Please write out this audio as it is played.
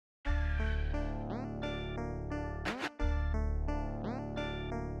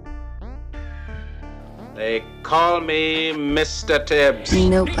They call me Mr. Tibbs.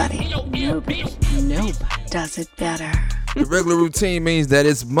 Nobody does it better. The regular routine means that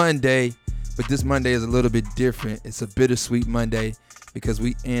it's Monday, but this Monday is a little bit different. It's a bittersweet Monday because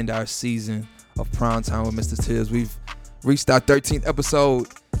we end our season of Prime Time with Mr. Tibbs. We've reached our 13th episode,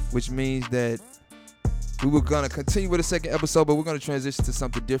 which means that we were going to continue with the second episode, but we're going to transition to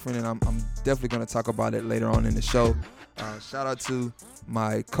something different, and I'm definitely going to talk about it later on in the show. Shout out to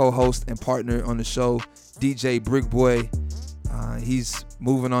my co-host and partner on the show, DJ BrickBoy. He's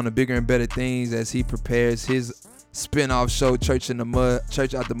moving on to bigger and better things as he prepares his spin-off show, Church Out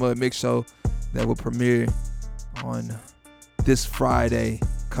the Mud Mix Show, that will premiere on this Friday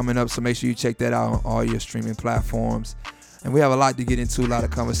coming up. So make sure you check that out on all your streaming platforms. And we have a lot to get into, a lot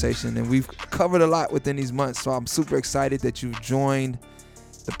of conversation, and we've covered a lot within these months. So I'm super excited that you've joined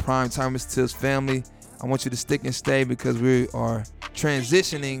the Prime Time with Tibbs family. I want you to stick and stay because we are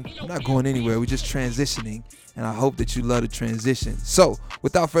transitioning. We're not going anywhere. We're just transitioning, and I hope that you love the transition. So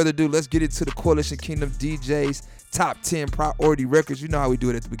without further ado, let's get into the Coalition Kingdom DJs Top 10 Priority Records. You know how we do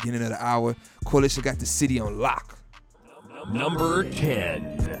it at the beginning of the hour. Coalition got the city on lock. Number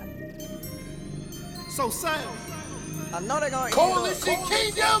 10. So sad. I know they gonna Coalition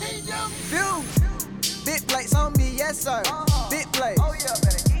Kingdom. Phew Big Plates on me, yes sir. Big Plates. Oh yeah,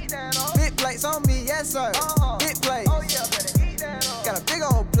 better eat that on. Big Plates on me, yes sir. Big Plates. Oh yeah, better eat that on. Got a big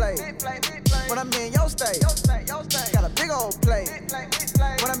old plate. Big plate, big plate. When I'm in your state. Your state. Got a big old plate. Big plate, big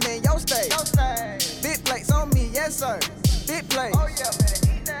plate. When I'm in your state. Your state. Big Plates on me, yes sir. Big Plates. Oh yeah,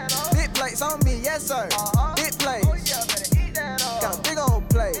 better eat that on. Big Plates on me, yes sir. Big Plates. Oh yeah, better eat that on. Got a big old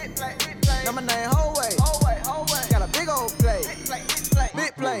plate. Big plate, big plate. Now my name Hallway. Hallway. Got a big old plate. Big plate, big plate.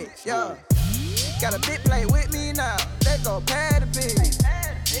 Big plates, yeah. Got a big plate with me now. Let's go pad the piece.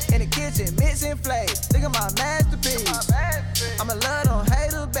 In the kitchen, mixing flavors. Look at my masterpiece. I'ma love them,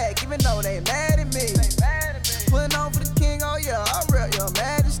 hate her back, even though they mad at me. Putting on for the king, oh yeah, I rep your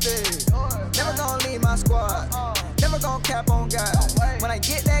majesty. Never gonna leave my squad. Never gonna cap on God. When I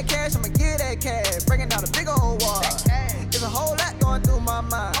get that cash, I'ma get that cash. Breaking down a big old wall. There's a whole lot going through my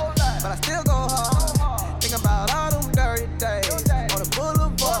mind, but I still go hard. Think about all them dirty days on the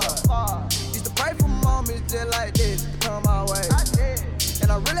boulevard. Used to pray for moments just like this to come my way. And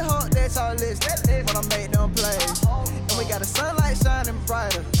I really hope that's all listen when I make them plays. And we got the sunlight shining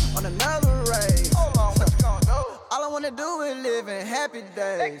brighter on another ray. Hold on, what you gonna do? All I wanna do is live in happy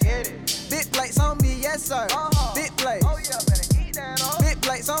days. Get it. Big plates on me, yes sir. Big plates. Oh yeah, better eat that on. Big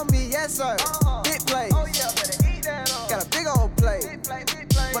plates on me, yes sir. Big plates. Oh yeah, better eat that on. Got a big old plate. Big plate, big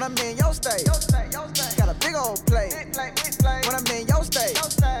plate. When I'm in your state. Your state. Got a big old plate. Big plate, big plate. When I'm in your state.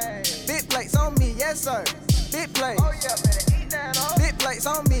 Your state. Big plates on me, yes sir. Big plates. Oh yeah, better eat that on. Big plates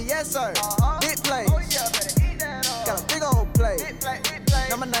on me, yes sir. Big plates. Oh yeah, better eat that on. Got a big old plate. Big plate, big plate.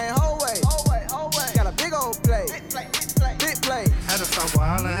 Now my name Hallway. Hallway. Got a big old plate. Big plate, big plate. Big plate. Had to stop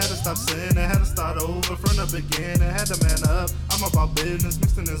wildin', had to stop sinning, had to start over from the beginning, had to man up. I'm about business,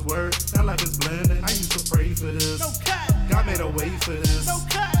 mixing this word, now life is blending. I used to pray for this, No cap. God made a way for this. No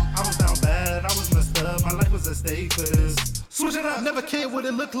cap. I was down bad, I was messed up, my life was at stake for this. Switch it up, never cared what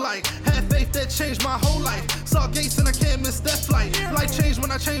it looked like. Had faith that changed my whole life. Saw gates and I can't miss that flight. Life changed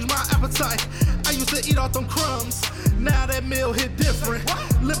when I changed my appetite. I used to eat off them crumbs. Now that meal hit different.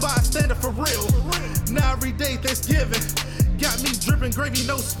 Live by a standard for real. Now every day Thanksgiving. Got me dripping gravy,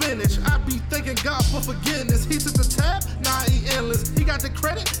 no spinach. I be thanking God for forgiveness. He took the tab, now I eat endless. He got the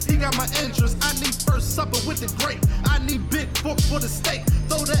credit, he got my interest. I need first supper with the grape. I need big fork for the steak.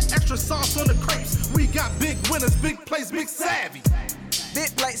 Throw that extra sauce on the crepes. We got big winners, big plays, big savvy. Big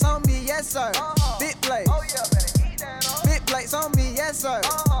plates on me, yes sir. Big plates. Oh yeah, better eat that on. Big plates on me, yes sir.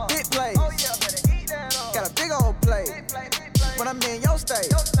 Big plates. Oh yeah, better eat that on. Got a big old plate. Big plate, big plate. When I'm in your state.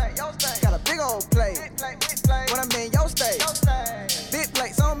 Your state. Got a big old plate. Big plate, big plate. When I'm in your state. Your state. Big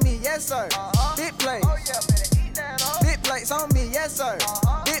plates on me, yes sir. Big plates. Oh yeah, better eat that on. Big plates on me, yes sir.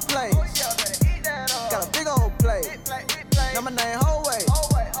 Big plates. Oh yeah, better eat that on. Got a big old plate. Big plate, big plate. Now my name Hallway.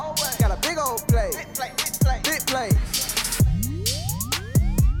 Hallway. Got a big old plate. Big plate, big plate. Big plate.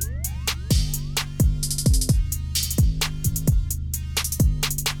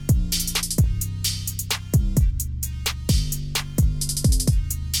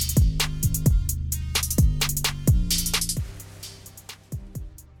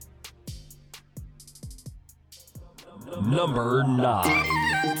 Number 9.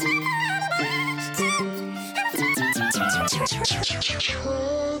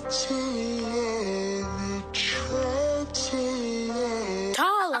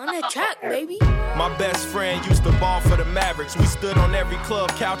 Tall on the track, baby. My best friend used to ball for the Mavericks. We stood on every club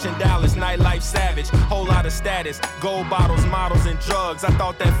couch in Dallas, nightlife savage. Whole lot of status, gold bottles, models, and drugs. I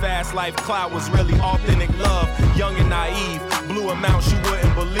thought that fast life clout was really authentic love. Young and naive, blew amounts you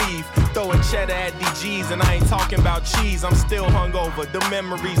wouldn't believe. Throwing cheddar at DGs, and I ain't talking about cheese. I'm still hungover, the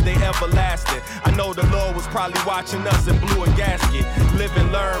memories, they everlasting. I know the Lord was probably watching us and blew a gasket. Live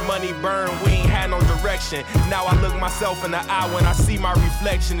and learn, money burn, we ain't had no direction. Now I look myself in the eye when I see my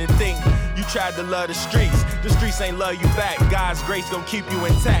reflection and think, you tried to love the streets ain't love you back. God's grace gon' keep you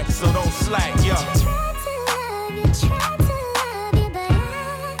intact, so don't slack, yo.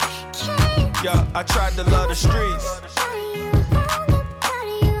 Yeah, I tried to love the streets.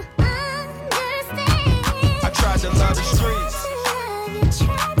 I tried to love the streets.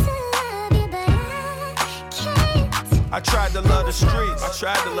 I tried to love the streets. I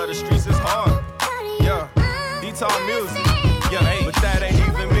tried to love the streets, it's hard. Yeah, D-Talk music. Yeah, hey, but that ain't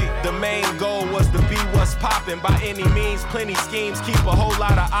even me. The main goal was to be what's poppin'. By any means, plenty schemes, keep a whole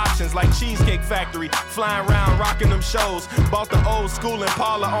lot of options. Like Cheesecake Factory, flying around, rocking them shows. Bought the old school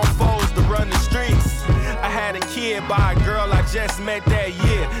Impala on foes to run the streets. I had a kid by a girl I just met that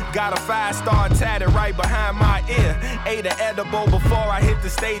year. Got a 5-star tatted right behind my ear. Ate an edible before I hit the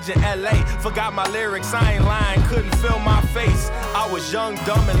stage in LA. Forgot my lyrics, I ain't lying, couldn't feel my face. I was young,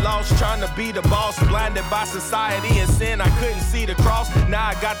 dumb, and lost, trying to be the boss. Blinded by society and sin, I couldn't see the cross. Now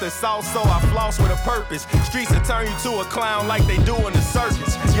I got the sauce, so I floss with a purpose. Streets will turn you to a clown like they do in the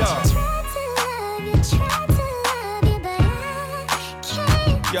circus.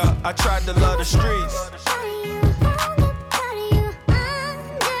 Yeah, I tried to love the streets.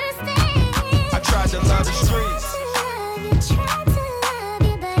 I tried to love the streets.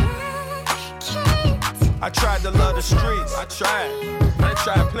 I tried to love the streets. I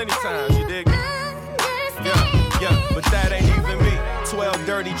tried plenty times, you dig me? Yeah, but that ain't even me. 12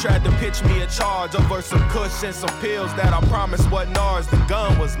 Dirty tried to pitch me a charge over some kush and some pills that I promised wasn't ours. The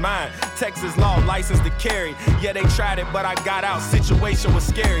gun was mine. Texas law, license to carry. Yeah, they tried it, but I got out. Situation was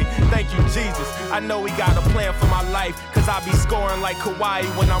scary. Thank you, Jesus. I know he got a plan for my life, cause I be scoring like Kawhi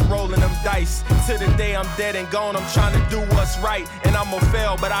when I'm rolling them dice. To the day I'm dead and gone, I'm trying to do what's right. And I'ma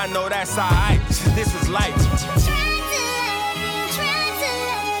fail, but I know that's alright. This is life.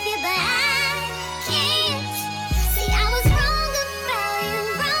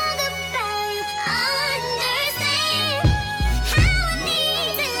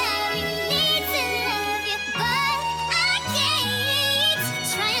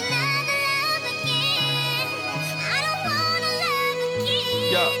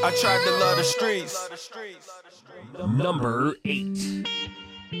 I tried to love the streets. Number 8.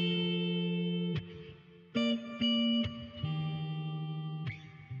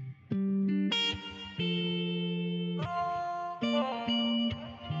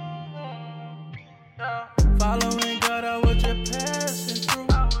 Following God, I was just passing through.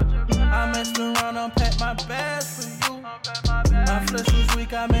 I messed around, unpacked my bag for you. My flesh was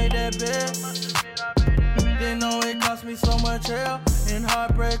weak, I made that bed. Didn't know it cost me so much hell in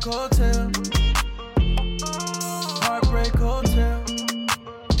Heartbreak Hotel. Heartbreak Hotel.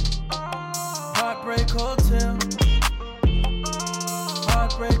 Heartbreak Hotel.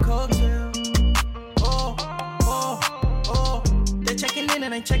 Heartbreak Hotel. Oh, oh, oh. They're checking in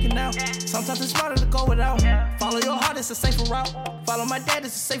and ain't checking out. Sometimes it's smarter to go without. Follow your heart, it's a safer route. Follow my dad,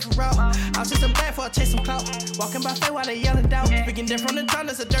 it's a safer route. I was just a bad for I chase some clout. Walking by faith while they yelling down. Speaking dead from the tongue,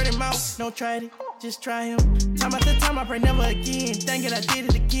 that's a dirty mouth. No try it, just try him. Time after time, I pray never again. Dang it, I did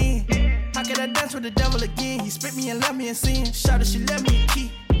it again. How could I dance with the devil again? He spit me and left me in sin. Shouted, she left me a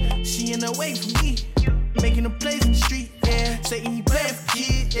key. She in the way from me. Making a place in the street, yeah. Saying he playing for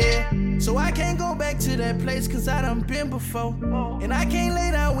kids, yeah. So I can't go back to that place, cause I done been before. And I can't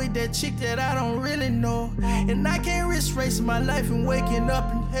lay down with that chick that I don't really know. And I can't risk racing my life and waking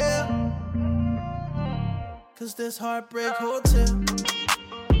up in hell. Cause this Heartbreak Hotel.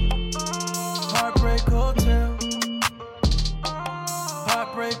 Heartbreak Hotel.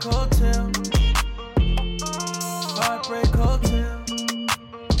 Heartbreak Hotel. Heartbreak Hotel.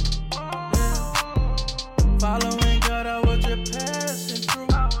 Following God, I was just passing through.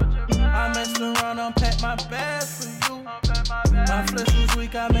 I messed around, unpacked my bag for you. My flesh was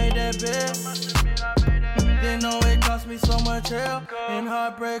weak, I made that bed. Didn't know it cost me so much hell in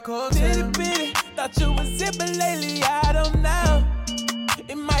Heartbreak Hotel. Bitty, thought you was it, but lately I don't know.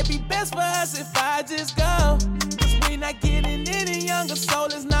 It might be best for us if I just go. Cause we not getting any younger, so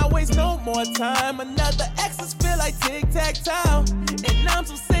let's not waste no more time. Another exes feel like tic-tac-toe. And I'm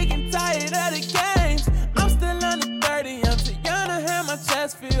so sick and tired of the games. I'm still under 30, I'm too young to have my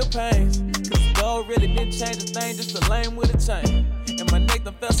chest feel pains. Cause gold really didn't change a thing, just a lane with a chain. And my neck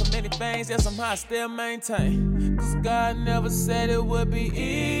make them feel so many things, yet somehow I still maintain. Cause God never said it would be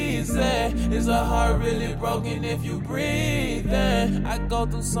easy. Is a heart really broken if you breathing? I go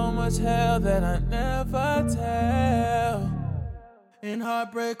through so much hell that I never tell. In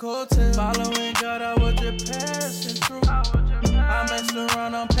Heartbreak Hotel, following God, I was just passing through. I messed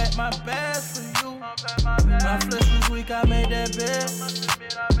around, unpacked my bags for you. My flesh was weak, I made that bed.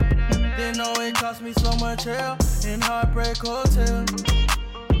 Didn't know it cost me so much hell. In Heartbreak Hotel,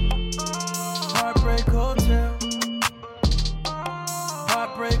 Heartbreak Hotel,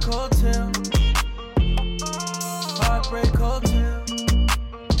 Heartbreak Hotel, Heartbreak Hotel.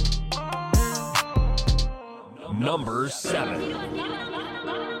 Number 7.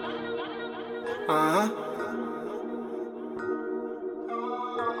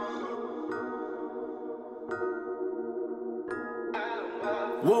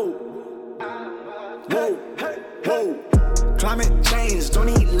 Whoa, whoa, whoa. Climate change, don't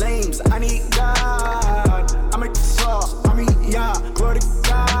need lames. I need God. I make the sauce. I mean, yeah, glory to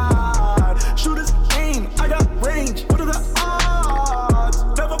God. Shooters aim, I got range. What are the odds?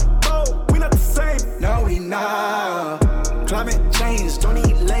 Never go, we not the same. No, we not. Climate change, don't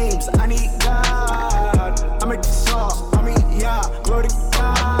need lames. I need God. I make the sauce. I mean, yeah, glory to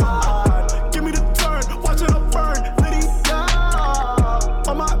God. Give me the turn, watch it all burn. Let it go.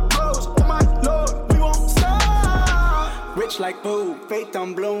 On my bros, on my Lord, we won't stop. Rich like boo, faith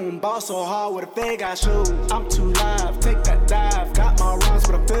on bloom. Ball so hard with a fake eye shoe. I'm too live, take that dive. Got my rhymes,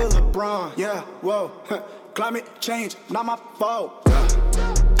 but I feel LeBron. Yeah, whoa. Climate change, not my fault.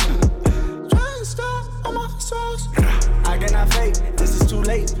 Trying to stop on my sauce. I cannot fake, this is too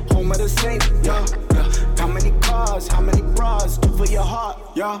late. Home of the saints, yeah, yeah. How many cars, how many bras? Do for your heart,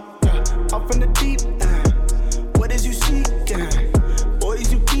 yeah, yeah. Up in the deep, what is you seeking?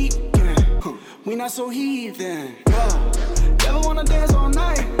 Boys you keep, we not so heathen, yeah. Never wanna dance all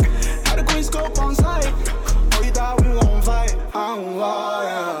night. Had a queen scope on sight. Oh, you thought we won't fight?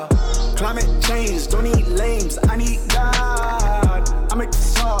 Yeah. Climate change, don't need lames. I need God. I make the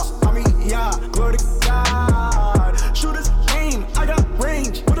sauce. I mean, yeah, glory to God. Shooters aim, I got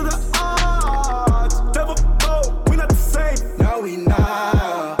range. What are the odds? Never go, we not the same. No, we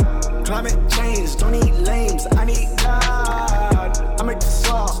not. Climate change, don't need lames. I need God. I make the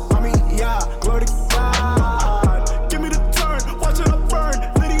sauce. I mean, yeah, glory to God. Give me the turn, watch it all burn.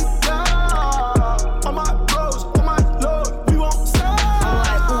 Let it go. On my bros, on my Lord, we won't stop. I'm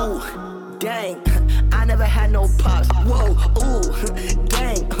like, ooh, dang, I never had no pops. Whoa, ooh,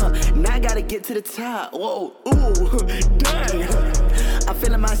 dang, now I gotta get to the top. Whoa, ooh, dang, I'm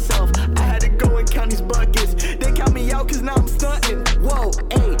feeling myself. I had to go and count these buckets. They count me out cause now I'm stunting. Whoa,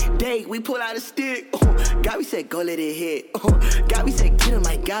 hey, day, we pull out a stick. God, we said, go let it hit. God, we said, get him,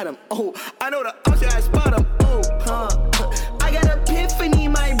 I got him. Oh, I know the option, I spot him. Oh, I got epiphany,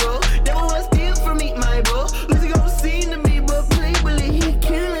 my bro. Devil was steal from me, my bro. Listen, go seem to me, but play, believe he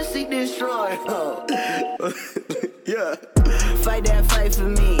kill and seek destroy. Yeah. Fight that fight for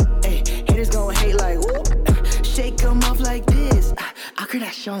me. Ay, haters gon' hate like, whoop. Shake them off like this. I could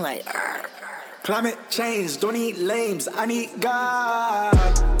have shown like, Climate change, don't need lames. I need God.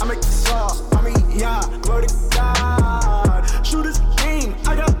 I make the sauce. I mean, yeah, glory to God. Shooters aim,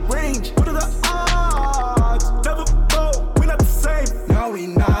 I got range. What are the odds? Never go, we not the same. No, we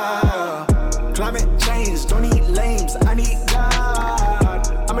not. Climate change, don't need lames. I need God.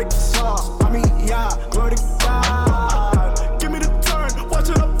 I make the sauce. I mean, yeah, glory to God. Give me the turn, watch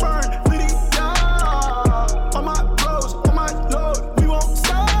it all burn. Let it go. On my bros, on my Lord, we won't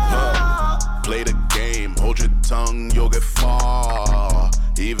stop. Play the game, hold your tongue, you'll get far.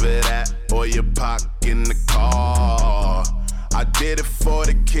 Either that or your pocket in the car. I did it for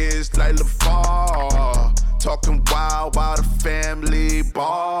the kids like LeVar. Talking wild while the family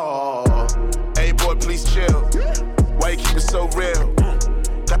ball. Hey boy, please chill. Why you keep it so real?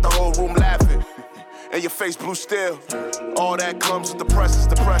 Got the whole room laughing, and your face blue still. All that comes with the press is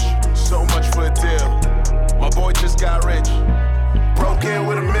the pressure. So much for a deal. My boy just got rich, broke in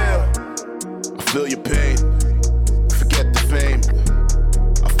with a meal. I feel your pain, forget the fame.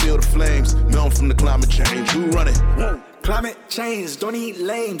 I feel the flames, known from the climate change. Who run it? Climate change, don't need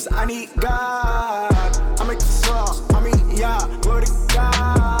lames. I need God. I make the sauce. I mean, yeah, glory to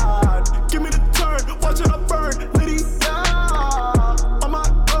God. Give me the turn, watch it all burn. Let it go. On my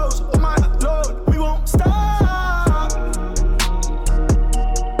bros, on my Lord, we won't stop.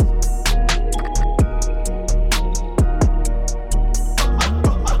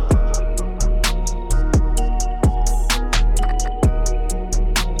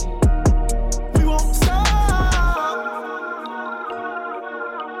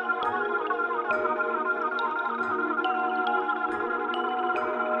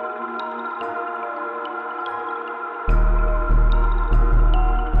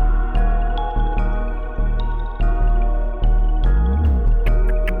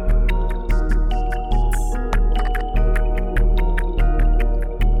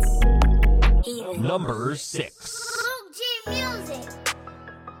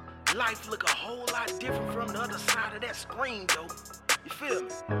 life look a whole lot different from the other side of that screen, though. You feel me?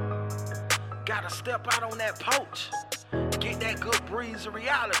 Gotta step out on that porch, get that good breeze of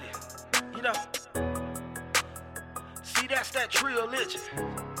reality, you know. See, that's that Trilligion,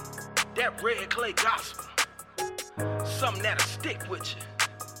 that red clay gospel, something that'll stick with you.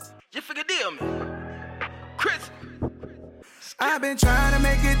 You figure deal me, Chris. I've been trying to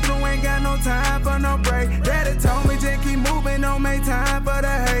make it through, ain't got no time for no break. Daddy told me just keep moving, don't make time for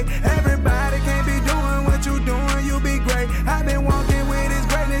the hate. Everybody can't be doing what you doing, you be great. I've been walking with his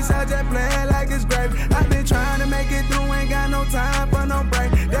greatness, I just play it like it's great. I've been trying to make it through, ain't got no time for no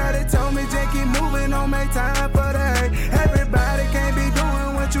break. Daddy told me just keep moving, don't make time for the hate. Everybody can't be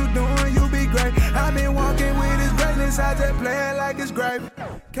doing what you doing, you be great. I've been walking with his greatness, I just play it like it's great.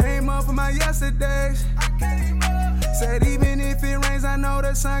 Came up for my yesterdays. Said even if it rains, I know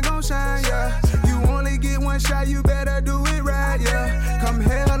the sun gon' shine, yeah. You only get one shot, you better do it right, yeah. Come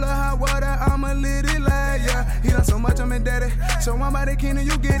hell or hot water, I'ma live it like, yeah. He done so much, I'm indebted. So I'm by the Canon,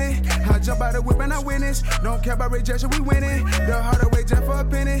 you get it. I jump out the whip and I witness. Don't care about rejection, we winning. The harder way just for a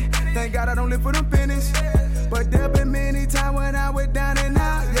penny. Thank God I don't live for them pennies. But there been many times when I went down and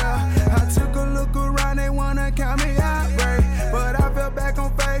out, yeah. I took a look around, they wanna count me out, right? But I fell back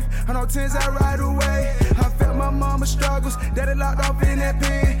on faith, I know tens I ride away. I felt my mama's struggles, daddy locked off in that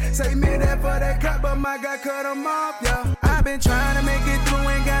pen. Say me that for that cut, but my God cut them off, yeah. I've been trying to make it through,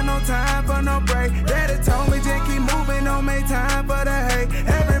 ain't got no time for no break. Daddy told me just keep moving, don't make time for the hate.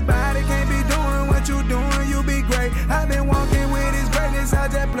 Everybody can't be doing what you doing, you be great. I've been walking with his greatness, I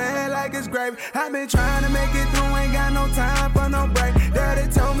just play it like it's great. I've been trying to make it through, ain't got no time for no break.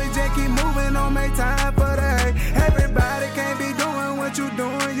 Daddy told me just keep moving, don't make time for the hate. Everybody can't be doing what you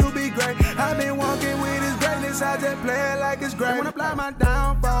doing, you be great. I've been walking with his greatness, I just play it like it's great. When I apply my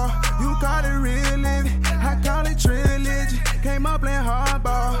downfall, you call it real living, I call it Trilligion. Came up playing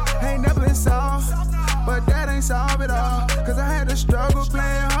hardball, ain't never been soft, but that ain't solve it all. Cause I had to struggle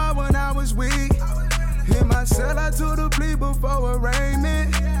playing hard when I was weak. Hit my cell out to the plea before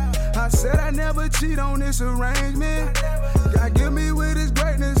arraignment. I said I never cheat on this arrangement. God give me with his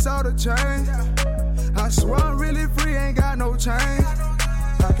greatness all the change. I swear I'm really free, ain't got no change.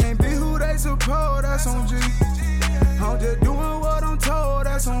 I can't be who they suppose, that's on G. I'm just doing what I'm told,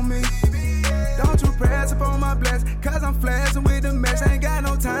 that's on me. Don't you press up on my bless, cause I'm flashing with the mesh. Ain't got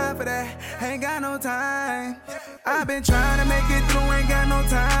no time for that, ain't got no time. I've been trying to make it through, ain't got no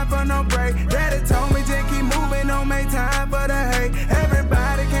time for no break. Daddy told me just keep moving, don't make time for the hate.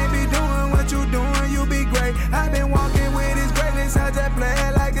 Everybody can't be doing what you doing, you be great. I've been walking with his greatness, I just play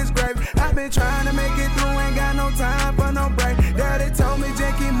it like it's great. I've been trying to make it through, ain't got no time for no break. Daddy told me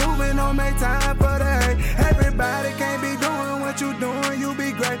just keep moving, don't make time for the hate. Everybody can't be doing what you doing, you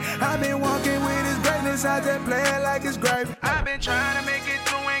be great. I've been walking with his greatness, I just play it like it's great. I've been trying to make it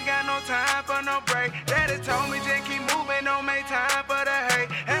through, ain't got no time for no break. Daddy told me just keep moving, don't make time for the hate.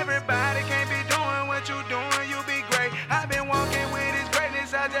 Everybody can't be doing what you doing, you be great. I've been walking with his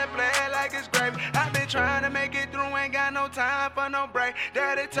greatness, I just play it like it's great. I've been trying to make it through, ain't got no time for no break.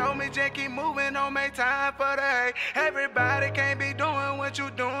 Daddy told me just keep moving, don't make time for the hate. Everybody can't be doing what you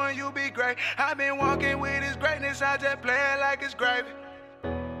doing, you be great. I've been walking with his greatness, I just play it like it's great.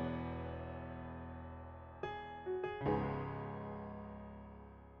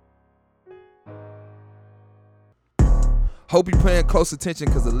 Hope you're paying close attention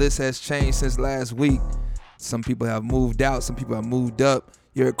because the list has changed since last week. Some people have moved out, some people have moved up.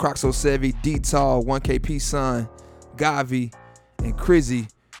 You're at Croc Too Savvy, D-Tall, 1K Pson, Gavi, and Crizzy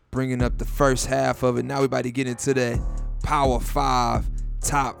bringing up the first half of it. Now we're about to get into that Power 5,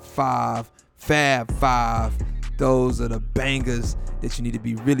 Top 5, Fab 5. Those are the bangers that you need to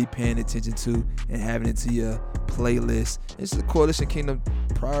be really paying attention to and having it to your playlist. It's the Coalition Kingdom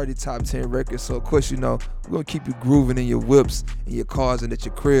Priority Top 10 records. So, of course, you know, we're going to keep you grooving in your whips, in your cars, and at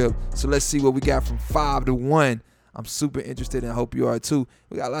your crib. So let's see what we got from 5 to 1. I'm super interested and I hope you are too.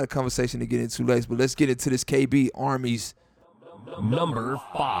 We got a lot of conversation to get into later, but let's get into this KB Armies. Number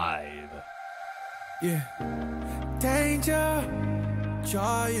 5. Yeah. Danger,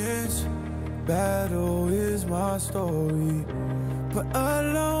 giants, battle is my story. But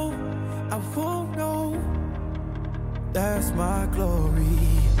alone, I won't know. That's my glory.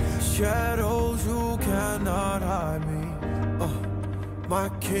 Shadows, you cannot hide me. My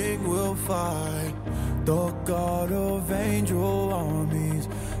king will fight. The God of angel armies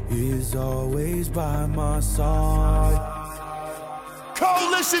is always by my side.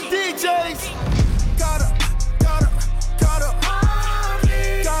 Coalition DJs. Gotta,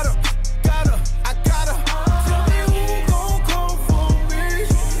 I gotta. Tell me who gon' come for me.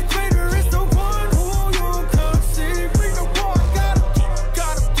 Greater is the one who you can see. Bring the war, gotta.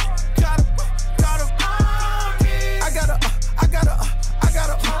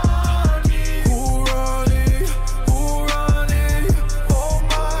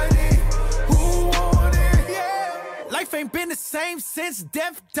 chance,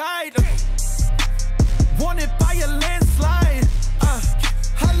 death died. Wanted by a landslide.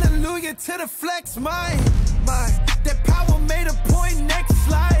 Hallelujah to the flex, my. That power made a point, next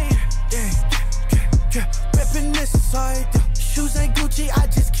slide. Reppin' this side. Shoes ain't Gucci, I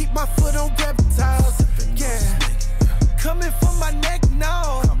just keep my foot on reptiles. Yeah. Coming from my neck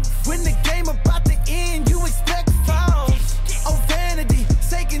now. When the game about to end, you expect fouls. Oh, vanity,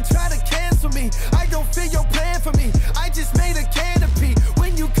 Satan try to cancel me. I don't feel your plan for me. I just made a canopy.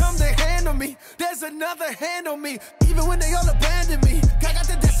 When you come to handle me, there's another hand on me. Even when they all abandon me, I got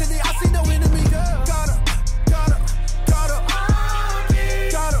the destiny, I see no enemy. Gotta,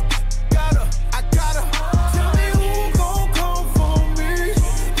 I gotta. Tell me who gon' come for me.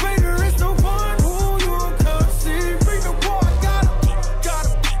 Greater is the one who you can see. Bring the war, I gotta.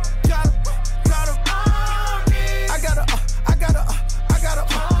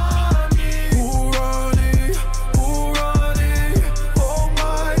 Who run it?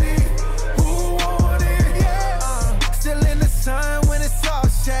 Almighty, who want it? Yeah. Still in the sun when it's all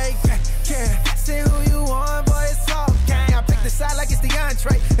shake. Yeah. Say who you want, boy, it's all gang. I pick the side like it's the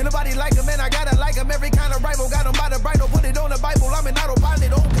entree. Ain't nobody like him, and I gotta like him. Every kind of rival, got him by the bridle. Put it on the Bible, I'm an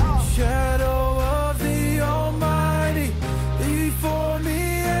autopilot, oh God. Shadow of the Almighty, before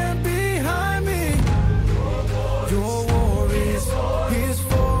me and behind me. Your war is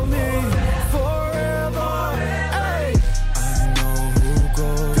for me forever. Hey, I know who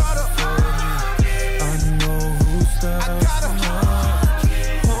goes for me. I know who stands.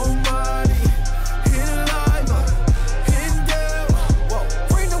 Almighty, in life, in death. Whoa,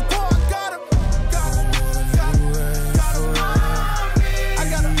 bring the war, I got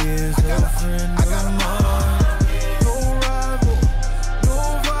him. No rival, no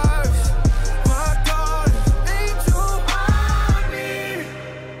vibes. My God is angel.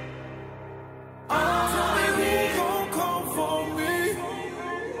 Tell me who gon' come for me.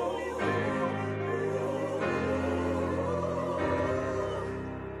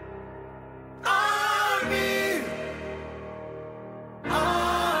 Army.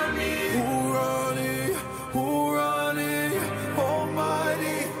 Who run it?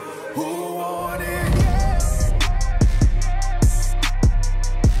 Almighty, who want it?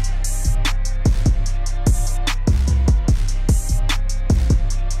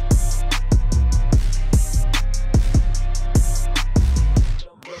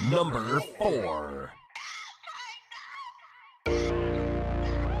 Number 4.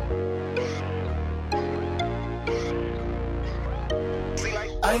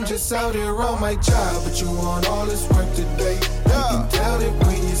 I ain't just out here on my job, but you want all this work today. You can tell that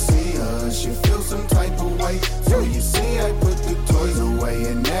when you see us, you feel some type of way. So you see, I put the toys away,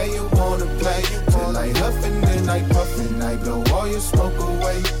 and now you wanna play. Till I huffin' and I puffin', I blow all your smoke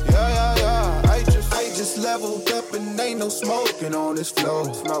away. Yeah. I just leveled up and ain't no smoking on this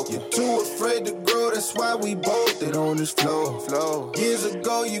floor. You're too afraid to grow, that's why we bolted on this floor. Years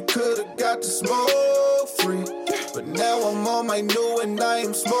ago, you could've got to smoke free. But now I'm on my new and I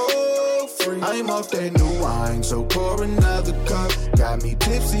am smoke free. I'm off that new wine, so pour another cup. Got me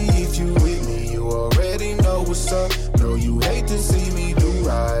tipsy if you with me, you already know what's up. Know you hate to see me do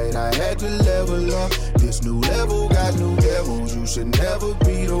right, I had to level up. This new level got new devils, you should never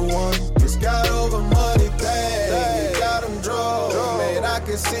be the one. Just got over money bag, got them drugged. Man, I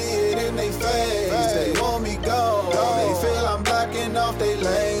can see it in they face, they want me gone. They feel I'm blocking off they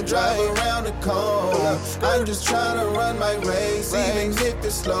lane, drive around the corner. I'm just trying to run my race, even if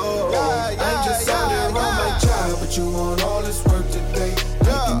it's slow. I'm just out here on my job, but you want all this work today.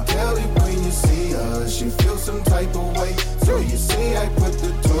 You can tell it when you see us, you feel some type of way. So you see, I put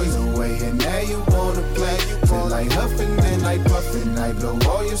the toys away, and now you wanna play. Till I huffin' and I puffin', I blow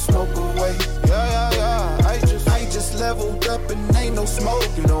all your smoke away. Yeah. I just leveled up and ain't no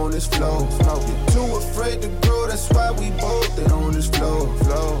smoking on this floor. You're too afraid to grow, that's why we bolted on this floor.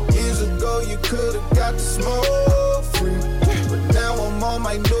 Years ago, you could've got to smoke free. But now I'm on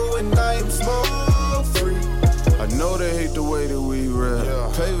my new and I am smoke free. I know they hate the way that we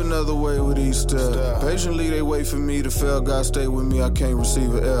rap. Pave another way with each step. Patiently they wait for me to fail. God stay with me, I can't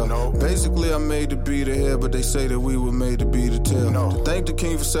receive an L. Basically I'm made to be the head, but they say that we were made to be the tail. To thank the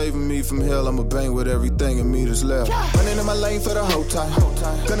king for saving me from hell, I'ma bang with everything in me that's left. Running in my lane for the whole time.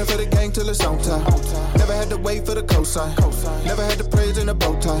 Gunning for the gang till it's on time. Never had to wait for the cosign. Never had to praise in a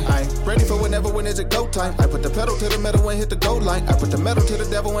bow tie. I ain't ready for whenever, when is it go time. I put the pedal to the metal and hit the goal line. I put the metal to the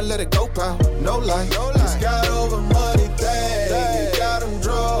devil and let it go, pal. No lie. It's got over money thing, got them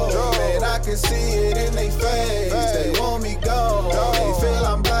drugged. Man, I can see it in they face, they want me gone. They feel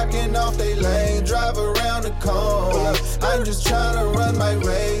I'm blocking off they lane, drive around the corner. I'm just trying to run my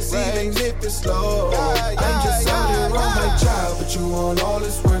race, even if it's slow. I'm just out here on my job, but you want all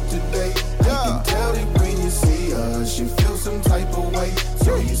this work today. I can tell it when you see us, you feel some type of way.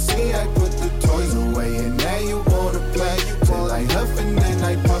 So you see I put the toys away, and now you wanna play. Till I huff and then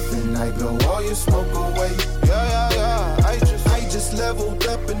I puff and I blow all your smoke away. I just leveled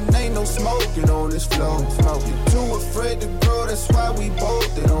up and ain't no smoking on this flow. You're too afraid to grow, that's why we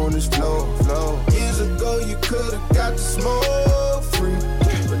both it on this flow. Years ago you could've got the smoke free,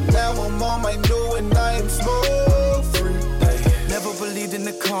 but now I'm on my new and I am smoke free. Never believed in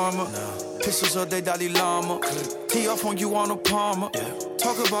the karma. Pistols or they Dalai Lama. Tee off on you on a Palmer.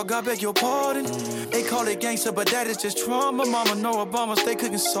 Talk about God, beg your pardon. They call it gangster, but that is just trauma. Mama, no Obamas, they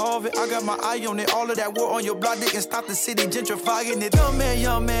couldn't solve it. I got my eye on it. All of that war on your block didn't stop the city gentrifying it.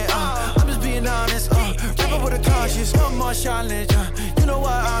 Young man, I'm just being honest. Rapper with a conscience, one more challenge. You know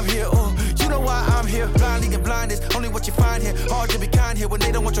why I'm here, you know why I'm here. Blind leading blindness, only what you find here. Hard to be kind here when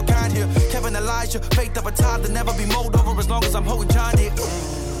they don't want your kind here. Kevin Elijah, faith of a child that never be molded over as long as I'm holding John here.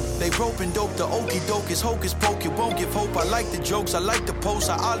 They roping dope, the okie doke is hocus pocus, won't give hope. I like the jokes, I like the posts,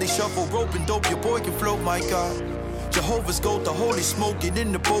 I ollie shuffle, roping dope, your boy can float, my God. Jehovah's goat, the holy smoke, get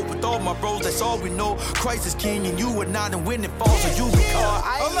in the boat with all my bros, that's all we know. Christ is king and you are not, and when it falls, so you be called.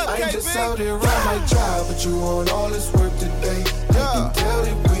 I'm just out here on my job, but you want all this work today. I can tell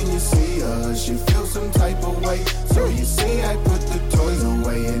it when you see us, you feel some type of way. So you see I put the toys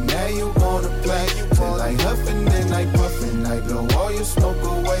away, and now you wanna play. Till I huff and then I puff and I blow all your smoke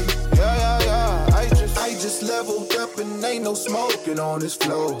away. I just leveled up and ain't no smoking on this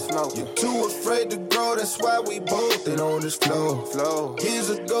flow. You're too afraid to grow, that's why we both it on this flow. Years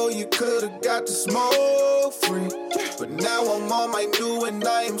ago you could've got the smoke free, but now I'm on my new and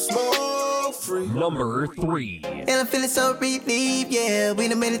I am smoke free. Number 3. And I'm feeling so relieved, yeah. We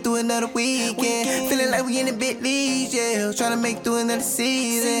done made it through another weekend. Feeling like we in the big leagues, yeah. Trying to make through another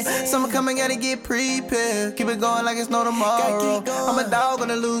season. Summer coming, gotta get prepared. Keep it going like it's no tomorrow. I'm a dog,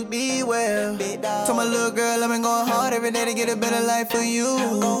 gonna lose, be well. Told my little girl I've been going hard every day to get a better life for you.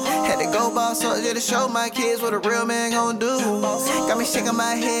 Had to go boss up just to show my kids what a real man gon' do. Got me shaking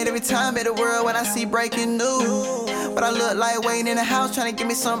my head every time at the world when I see breaking news. But I look like waiting in the house trying to give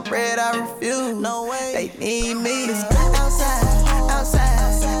me some bread, I refuse. No way, they need me. Outside,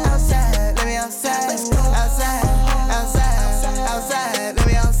 outside, outside, let me outside. Outside, outside, outside, let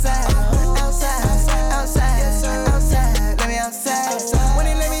me outside. Outside, outside, outside, let me outside. When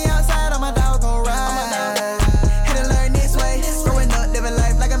they let me outside, all my dogs gon' ride. Had to learn this way, growing up, living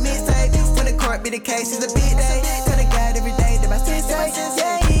life like a mixtape. When the court be the case, it's a big day. Tell the God every day that my sensei,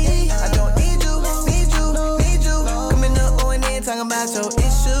 yeah. I don't need you, need you, need you. Coming up, going in, talking about your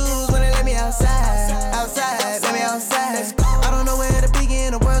issues. When they let me outside, outside, let me outside. I don't know where to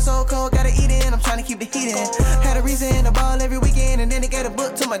begin, the world's so cold, gotta eat it, I'm trying to keep the heat in. Had a reason to ball every weekend, and then they get a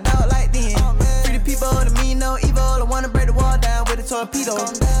book to my dog like then. Free the people to me, no evil, I wanna break the wall down with a torpedo.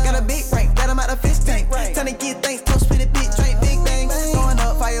 Got a big rank, got 'em out the fish tank. Time to get thanks, toast with a big drink, big things. Going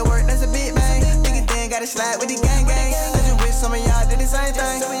up, firework, that's a big bang. Nigga then gotta slide with the gang gang. I just wish some of y'all did the same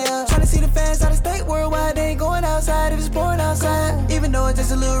thing. Tryna see the fans out of state worldwide, they ain't going outside if it's pouring outside. Even though it's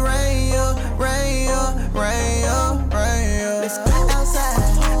just a little rain, rain, rain, rain. Let's go outside,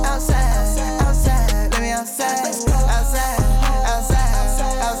 outside, outside, let me outside. Outside, outside,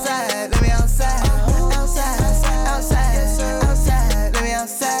 outside, let me outside. Outside, outside, outside, let me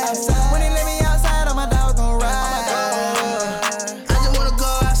outside. When they let me outside, all my dogs gon' ride. I just wanna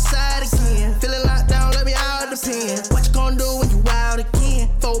go outside again. Feeling locked down, let me out of the pen. What you gonna do when you wild again?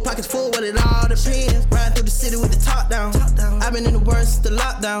 4 pockets full, but it all depends. Riding through the city with the top down. I've been in the worst since the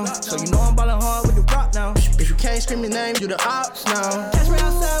lockdown, so you know I'm ballin' hard with the rock now. If you can't scream your name, you the ops now. Catch me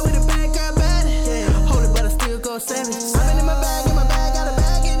outside with a bad girl body. Hold it, but I still go savage. I've been in my bag, got a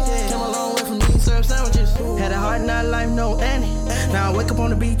bag in it. Came a long way from me, serve sandwiches. Had a hard night life, no Annie. Now I wake up on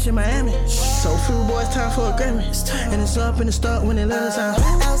the beach in Miami. So Phew boys, time for a Grammy. And it's up in the start when they let us out.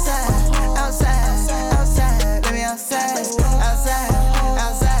 Outside, outside, outside, let me outside. Outside,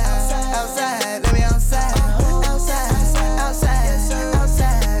 outside, outside, let me outside. Outside, outside,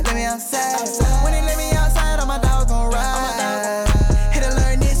 outside, let me outside. When they let me outside, all my dogs gon' ride. Had to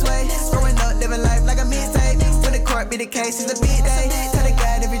learn this way, growing up, living life like a mixtape. When the court be the case, it's a big day. Tell the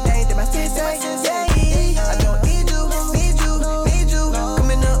God every day that my sensei, yeah. I don't need you, need you, need you.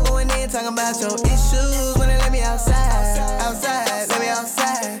 Coming up, going in, talking about your issues. When they let me outside, outside, let me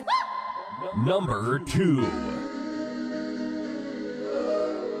outside. Number 2.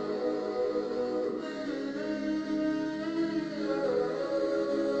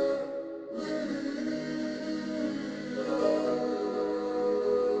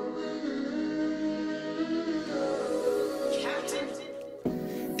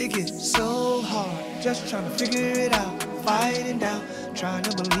 Make it so hard, just trying to figure it out. Fighting down, trying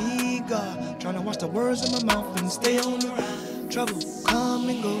to believe God. Trying to watch the words in my mouth and stay on the ride. Trouble come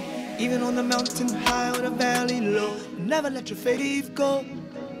and go, even on the mountain high or the valley low. Never let your faith go.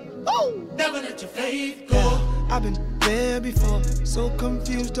 Oh, never let your faith go. Yeah, I've been there before, so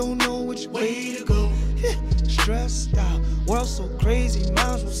confused, don't know which way to go. Stressed out, world so crazy,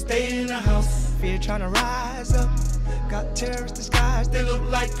 might as well stay in the house. Fear trying to rise up, got terrorists disguised, they look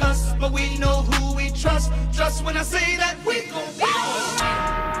like us, but we know who we trust. Trust when I say that we gon' be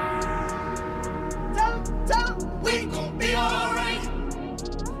alright. Tell 'em, we gon' be alright.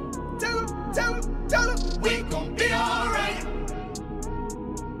 Tell 'em, we gon' be alright.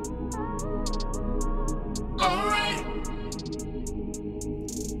 Alright.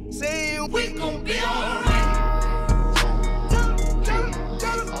 Saying we gon' be alright. Tell 'em,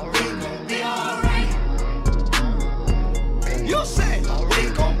 we gon' be alright. You say we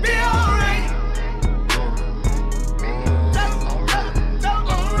gon' be alright. Tell 'em,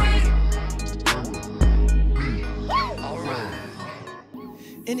 alright.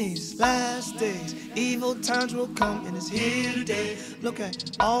 In these last days, evil times will come and it's here today. Look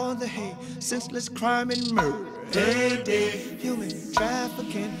at all the hate, senseless crime and murder. Day, human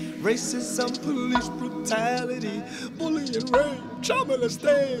trafficking, racism, police brutality, bullying, rape, child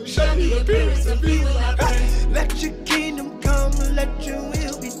molestation, shady appearance of evil. Let your kingdom come, let your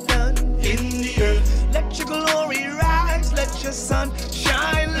will be done in the earth. Let your glory rise, let your sun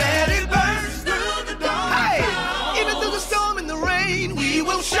shine, let it burn through the dawn. Hey, even through the storm and the rain, we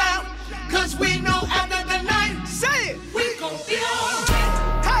will shout, 'cause we know after the night, say it, we gon' be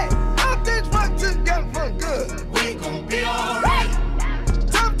alright. Hey, all things work together for good. We gon' be alright.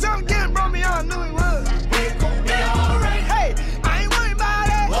 Tough again, brought me on, knew it was. We gon' be alright. Hey, I ain't worried about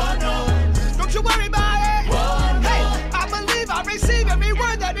it. Oh no, don't you worry about it. Oh no, hey, I believe I receive every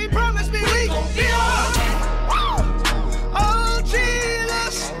word that He promised me. We gon' be alright. Oh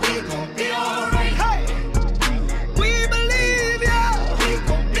Jesus, we gon' be alright. Hey, we believe ya. We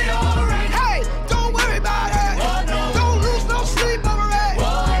gon' be alright. Hey, don't worry about it. Oh no, don't lose no sleep over it.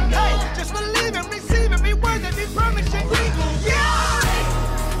 Oh no, hey, just believe and receive every word that He promised you. We gon' be alright.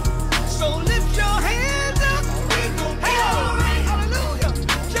 So lift your hands up. We gon' be alright. Hallelujah.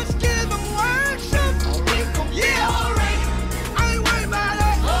 Just give Him worship. We gon' be alright. I ain't worried about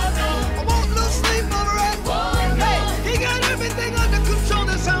it. Oh no, I won't lose sleep over it. Oh no, hey, He got everything under control.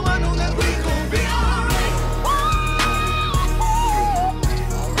 That's how I know that we gon' be alright.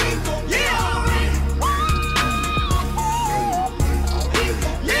 We gon' be alright.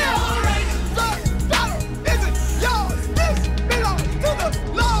 Yeah, alright. Blood, battle, is it yours? This belongs to the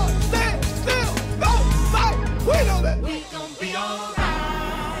Lord. Stand still, don't fight. We know that we gon' be alright.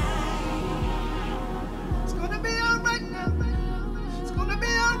 It's gonna be alright now. It's gonna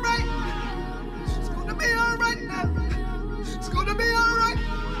be alright. It's gonna be alright now. It's gonna be alright.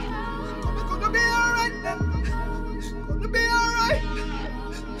 It's gonna be alright now. It's gonna be alright.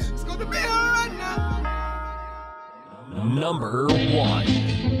 It's gonna be alright now. Number 1.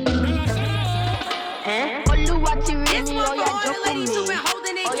 It's one for all the ladies who been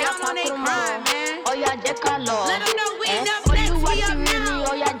holding it down on their crime, man. Let them know we up next, we up now.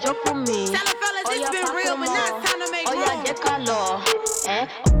 Tell them fellas it's been real, but now it's time to make room.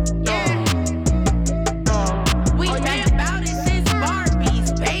 We been about it since Barbies,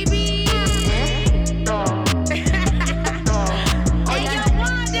 baby. Hey, yo,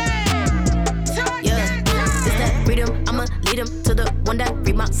 Wande, talk that It's that freedom, I'ma lead him to the one that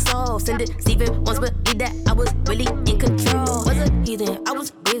freed my soul. Send it, Steven, once believe that I was really in control. Was a heathen, I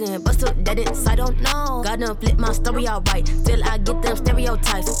was breathing, but still dead inside, I don't know. God done flip my story out right, till I get them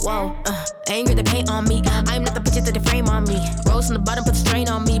stereotypes. Whoa, anger the paint on me. I am not the picture that they frame on me. Rose from the bottom, put the strain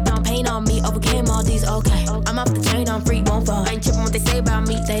on me, put pain on me. Overcame all these, okay. I'm off the chain, I'm free, won't fall. I ain't tripping what they say about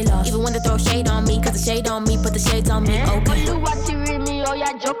me, they lost. Even when they throw shade on me, cause the shade on me, put the shades on me, okay.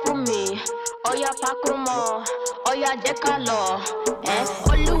 Oya pakumo, oya dekalo.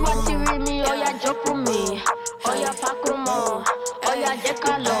 Oluwa ti rí mi, oya jókòó mi. Oya pakumo, oya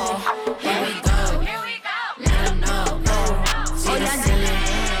dekalo. Here we go, let them know. See the ceiling,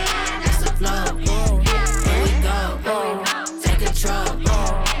 that's the flow. Here we go, take control.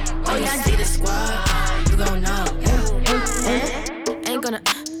 Oh, you see the squad, you gon' know. Ain't gonna,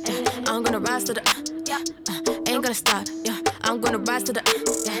 I'm gonna rise to the, ain't gonna stop, yeah. I'm gonna rise to the,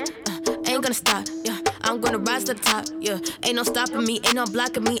 ain't gonna stop, yeah. I'm gonna rise to the top, yeah. Ain't no stopping me, ain't no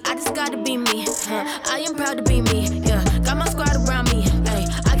blocking me. I just gotta be me, I am proud to be me, yeah. Got my squad around me, hey.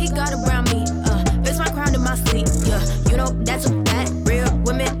 I keep God around me, fix my crown in my sleep, yeah. You know that's a fact, real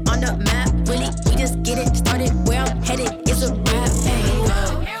women on the map. Really, we just get it started. Where I'm headed, it's a rap.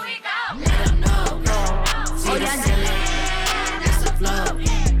 Hey,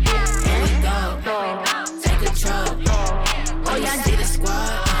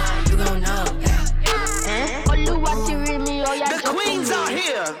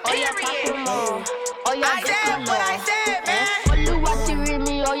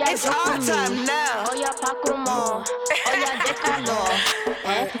 It's our time now. Oye, pa' como. Oye, déjalo.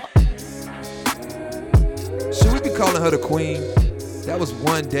 Should we be calling her the queen? That was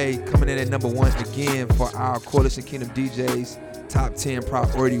Wande coming in at number 1 again for our Coalition Kingdom DJs Top 10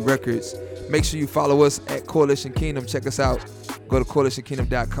 Priority Records. Make sure you follow us at Coalition Kingdom. Check us out. Go to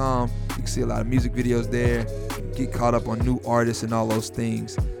coalitionkingdom.com. You can see a lot of music videos there. Get caught up on new artists and all those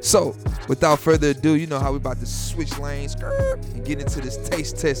things. So, without further ado, you know how we about to switch lanes and get into this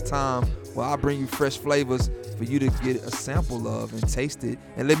taste test time where I bring you fresh flavors for you to get a sample of and taste it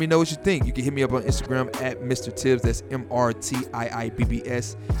and let me know what you think. You can hit me up on Instagram at Mr. Tibbs, that's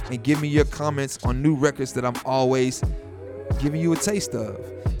MRTIIBBS, and give me your comments on new records that I'm always giving you a taste of.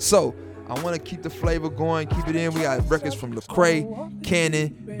 So, I want to keep the flavor going, keep it in. We got records from Lecrae,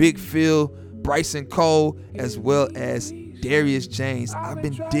 Canon, Big Fil, Bryson Cole, as well as Darius James. I've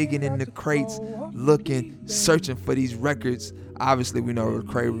been digging in the crates, looking, searching for these records. Obviously, we know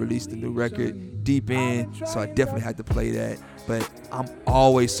Lecrae released a new record, Deep In, so I definitely had to play that. But I'm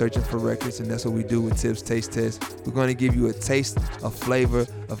always searching for records, and that's what we do with Tibbs Taste Test. We're going to give you a taste, a flavor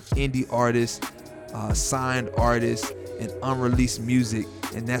of indie artists, signed artists, and unreleased music,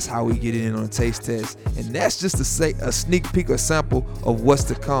 and that's how we get it in on a taste test. And that's just to say a sneak peek or sample of what's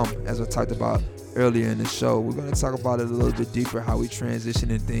to come, as I talked about earlier in the show. We're going to talk about it a little bit deeper, how we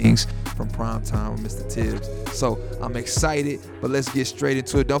transition in things from prime time with Mr. Tibbs. So I'm excited, but let's get straight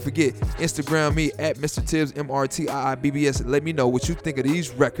into it. Don't forget, Instagram me at Mr. Tibbs, MRTIIBBS. Let me know what you think of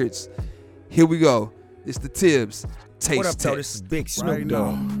these records. Here we go. It's the Tibbs Taste What up, Test. though? This is Big Snoop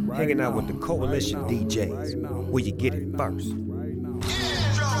Dogg, hanging out with the Coalition DJs, where you get it first.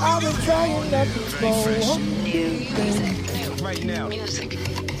 I've been trying not to go right now. Music.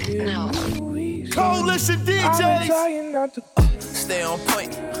 No. Coalition DJs. I've been trying not to Stay on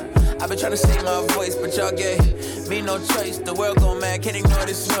point. I've been trying to save my voice, but y'all gave me no choice. The world gone mad, can't ignore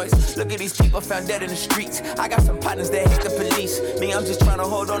this noise. Look at these people found dead in the streets. I got some partners that hate the police. Me, I'm just trying to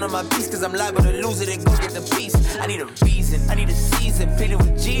hold on to my peace, cause I'm liable to lose it and go get the peace. I need a reason, I need a season, pleading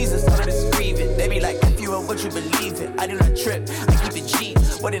with Jesus, all of this grieving. They be like, if you and what you believe in. I do not trip, I keep it G.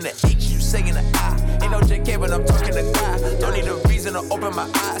 What in the H, you say in the I. Ain't no JK when I'm talking to God. Don't need a reason to open my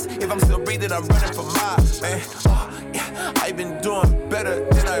eyes. If I'm still breathing, I'm running for mine, man. I've been doing better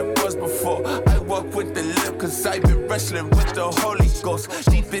than I was before. I walk with the limp, cause I've been wrestling with the Holy Ghost.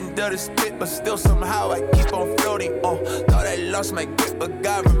 Deep into the spit, but still somehow I keep on floating on. Thought I lost my grip, but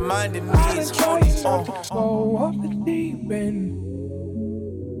God reminded me it's holy on. go off the deep end.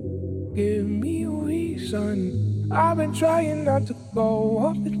 Give me a reason. I've been trying not to go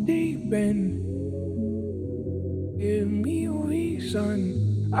off the deep end. Give me a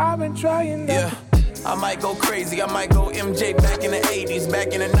reason. I've been trying not to. I might go crazy, I might go MJ back in the 80s,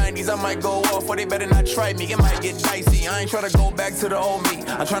 back in the 90s, I might go off, or they better not try me, it might get dicey. I ain't tryna go back to the old me,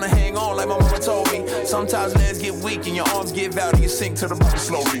 I'm tryna hang on like my mama told me. Sometimes legs get weak and your arms give out and you sink to the bottom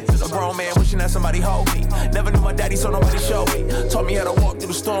slowly. A grown man wishing that somebody hold me, never knew my daddy so nobody showed me. Taught me how to walk through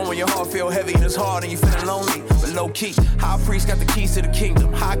the storm when your heart feel heavy and it's hard and you feeling lonely. But low key, high priest got the keys to the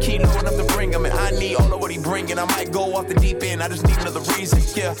kingdom, high key low enough to bring him, and I need all of what he bringing. I might go off the deep end, I just need another reason,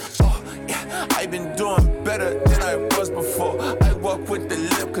 yeah. I've been doing better than I was before. I walk with the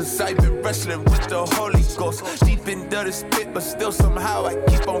limp, cause I've been wrestling with the Holy Ghost. Deep into the spit, but still somehow I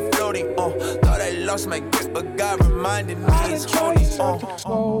keep on floating on. Thought I lost my grip, but God reminded me it's holy on.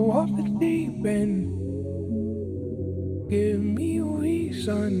 Go off the deep end. Give me a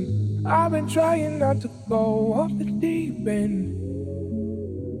reason. I've been trying not to go off the deep end.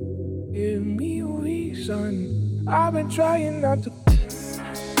 Give me a reason. I've been trying not to.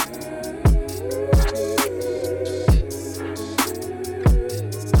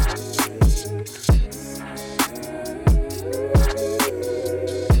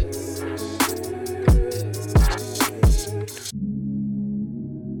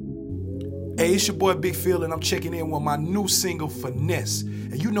 Hey, it's your boy Big Fil, and I'm checking in with my new single, Finesse.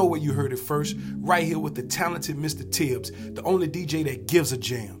 And you know where you heard it first, right here with the talented Mr. Tibbs, the only DJ that gives a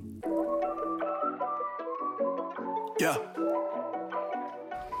jam. Yeah.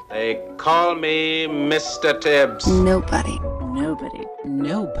 They call me Mr. Tibbs. Nobody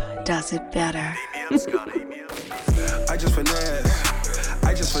does it better. I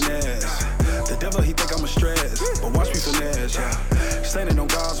just finesse. The devil, he think I'm a stress, but watch me finesse, yeah. Standing on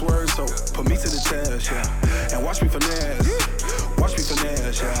God's word, so put me to the test, yeah. And watch me finesse,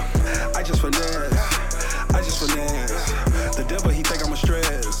 yeah. I just finesse. The devil, he think I'm a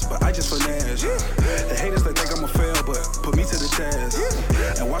stress, but I just finesse, yeah. The haters, they think I'm a fail, but put me to the test,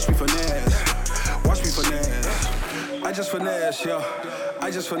 and watch me finesse. I just finesse,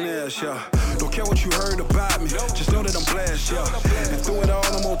 yeah. Don't care what you heard about me, just know that I'm blessed, yeah. And through it all,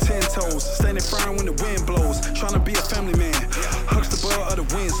 I'm on 10 toes, standing firm when the wind blows. Trying to be a family man, Huxtable of the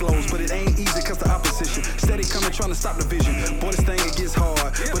Winslows. But it ain't easy cause the opposition steady coming, trying to stop the vision. Boy, this thing, it gets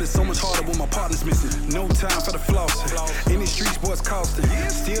hard, but it's so much harder when my partner's missing. No time for the flossing. In these streets, boy, it's costing.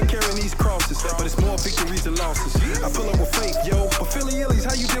 Still carrying these crosses, but it's more victories than losses. I pull up with faith, yo. But Philly Illies,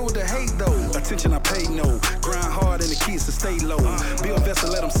 how you deal with the hate, though? Attention, I pay no. Grind hard and the key is to stay low. Build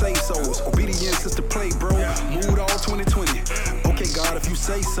vessel, let them save souls. Obedience is to play, bro. Mood all 2020. Okay, God, if you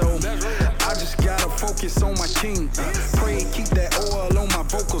say so. I just gotta focus on my king. Pray, keep that oil on my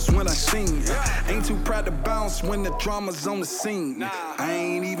vocals when I sing. Ain't too proud to bounce when the drama's on the scene. I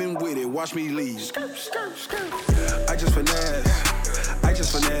ain't even with it, watch me leave. I just finesse, I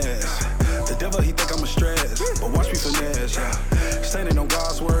just finesse. The devil, he think I'm a stress, but watch me finesse, yeah. Standing on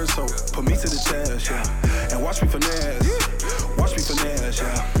God's word, so put me to the test, yeah. And watch me finesse,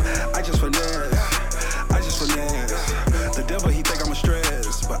 yeah. I just finesse, I just finesse. The devil, he think I'm a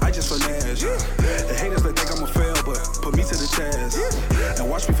stress, but I just finesse, yeah. The haters, they think I'm a fail, but put me to the test. And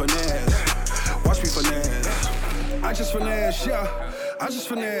watch me finesse, watch me finesse. I just finesse, yeah. I just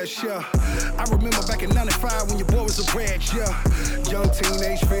finesse, yeah. I remember back in 95 when your boy was a brat, yeah. Young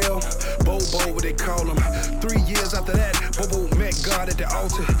teenage Phil, Bobo, what they call him. 3 years after that, Bobo met God at the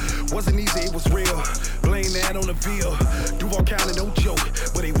altar. Wasn't easy, it was real. Blame that on the bill. Duval County, don't joke,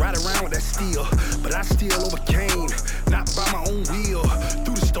 but they ride around with that steel. But I still overcame, not by my own will.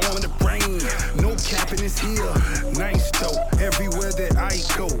 Through the storm and the rain, no cap in this hill. Nice though, everywhere that I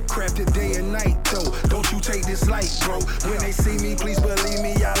go. Crafted day and night though. Don't you take this light, bro. When they see me, please believe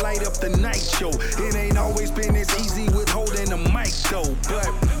me, I light up the night show. It ain't always been this easy with holding the mic though, but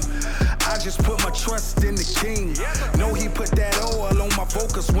I just put my trust in the king. Know he put that oil on my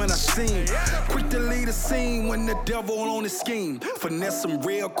focus when I sing. Quick to lead a scene when the devil on his scheme. Finesse him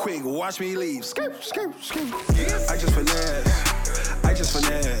real quick, watch me leave. I just finesse, I just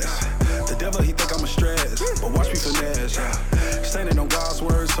finesse. The devil, he think I'm a stress, but watch me finesse, yeah. Standing on God's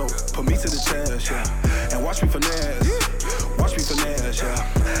word, so put me to the test, yeah. And watch me finesse,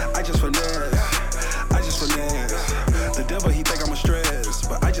 yeah. I just finesse, I just finesse. The devil, he think I'm a stress,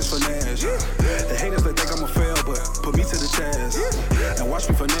 but I just finesse, yeah. The haters, they think I'm a fail, but put me to the test. And watch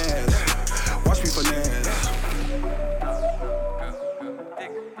me finesse, watch me finesse.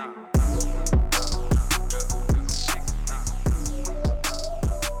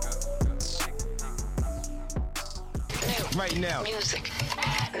 Right now. Music.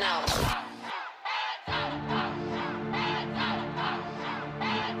 Now.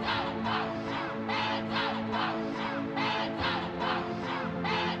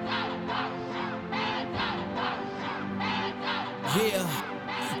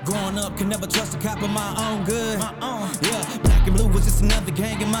 Yeah. Growing up, could never trust a cop of my own good. Yeah, black and blue was just another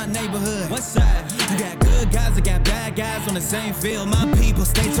gang in my neighborhood. West side, you got good guys, I got bad guys on the same field. My people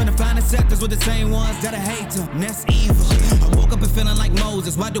stay trying to find the sectors with the same ones that I hate them. And that's evil. I woke up and feeling like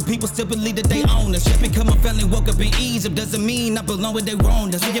Moses. Why do people still believe that they own us? Just because my family woke up in Egypt doesn't mean I belong where they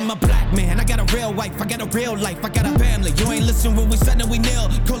wronged us. I'm a black man, I got a real wife, I got a real life, I got a family. You ain't listen when we said that we nail.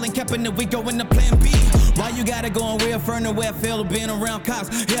 Colin Kaepernick, we go into plan B. Why you gotta go and real further where I feel being around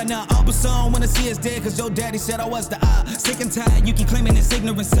cops? Yeah, now all Pson wanna see us dead cause your daddy said I was the eye. Sick and tired, you keep claiming this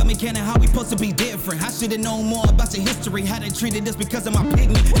ignorance. Tell me, Canon, how we supposed to be different? I should've known more about your history, how they treated us because of my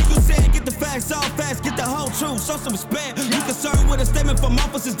pigment. If you said get the facts all fast, get the whole truth, show some respect. You concerned with a statement from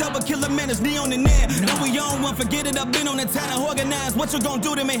officers, double killer menace, knee on the net. No, we on one, forget it, I've been on the town organized. What you gonna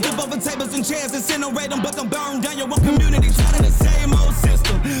do to me? Flip over tables and chairs, incinerate them, but don't burn down your own community. Tired of the same old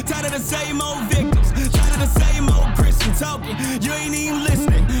system, tired of the same old victims, tired of the same old Christian talking. You ain't even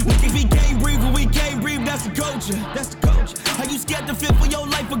listening. We can't breathe, but we can't breathe, that's the culture. That's the culture. Are you scared to fit for your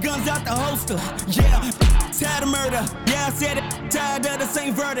life with guns out the holster? Yeah, tired of murder. Yeah, I said it. Tired of the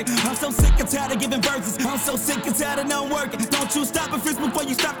same verdict. I'm so sick and tired of giving verses. I'm so sick and tired of not working. Don't you stop and frisk before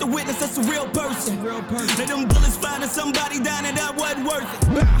you stop the witness. That's a real person. Let them bullets fly to somebody down and that wasn't worth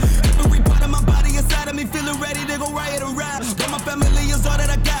it. Every part of my body inside of me feeling ready to go riot and ride. But my family is all that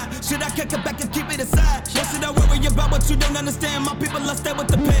I got. Should I kick it back and keep it aside? What should I worry about what you don't understand? My people are stay with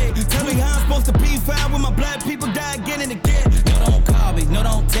the pay. Tell me how I'm supposed to be fine when my black people die again and again. No, don't call me, no,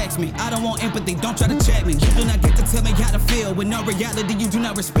 don't text me. I don't want empathy, don't try to check me. You do not get to tell me how to feel. With no reality, you do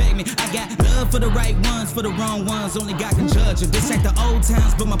not respect me. I got love for the right ones, for the wrong ones. Only God can judge if this ain't the old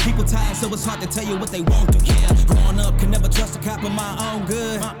times. But my people tired, so it's hard to tell you what they want to. Yeah, growing up, could never trust a cop of my own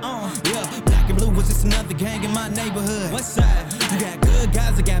good. Yeah, black and blue was just another gang in my neighborhood. West side, you got good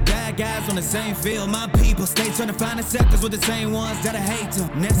guys, I got bad guys on the same field. My people stay trying to find the sectors with the same ones that I hate them.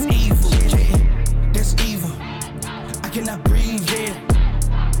 And that's evil, yeah, that's evil. I cannot breathe, yeah.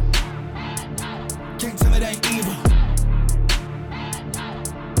 Can't tell me that ain't evil.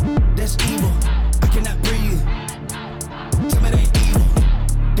 That's evil. I cannot breathe. Tell me that ain't evil.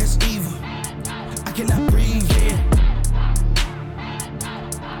 That's evil. I cannot breathe. Yeah.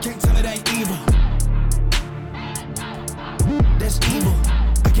 Can't tell me that ain't evil. That's evil.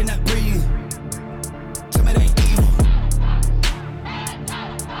 I cannot breathe. Tell me that ain't evil.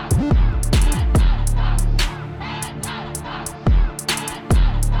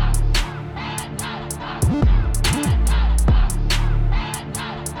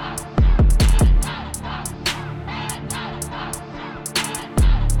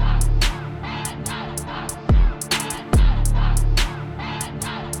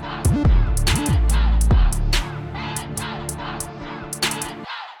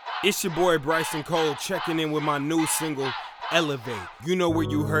 It's your boy Bryson Cole checking in with my new single, Elevate. You know where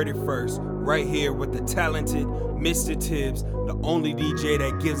you heard it first, right here with the talented Mr. TIBBS, the only DJ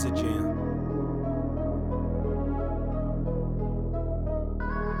that gives a jam.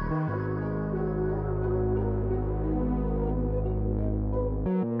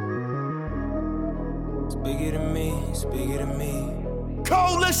 It's bigger than me, it's bigger than me.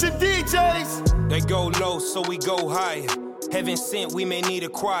 Coalition DJs! They go low, so we go higher. Heaven sent, we may need a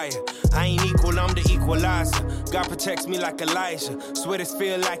choir. I ain't equal, I'm the equalizer. God protects me like Elijah. Swear this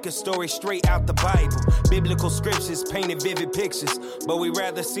feel like a story straight out the Bible. Biblical scriptures painted vivid pictures, but we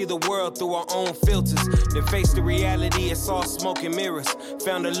rather see the world through our own filters than face the reality. It's all smoke and mirrors.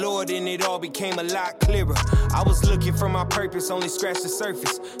 Found the Lord and it all became a lot clearer. I was looking for my purpose, only scratched the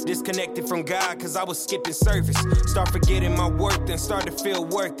surface. Disconnected from God cause I was skipping service. Start forgetting my worth and start to feel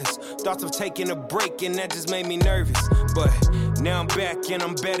worthless. Thoughts of taking a break and that just made me nervous. But now I'm back and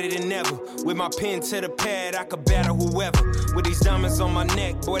I'm better than ever. With my pen to the pad, I could battle whoever. With these diamonds on my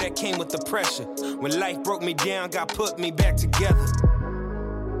neck, boy, that came with the pressure. When life broke me down, God put me back together.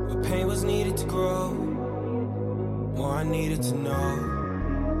 But pain was needed to grow. More I needed to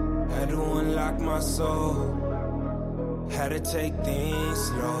know. Had to unlock my soul. Had to take things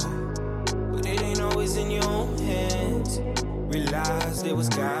slow. But it ain't always in your own hands. Realized it was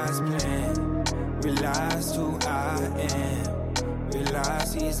God's plan. Realized who I am.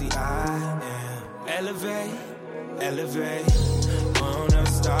 Realize he's the I am. Elevate, elevate. We won't ever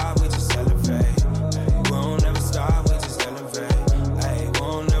stop, we just elevate. We won't ever stop, we just elevate. Hey, we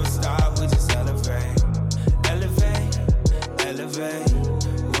won't ever stop, we just elevate. Elevate, elevate.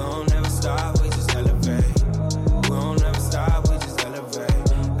 We won't ever stop, we just elevate. We won't ever stop, we just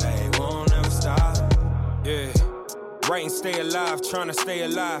elevate. Hey, we won't ever stop. Yeah. Write and stay alive, trying to stay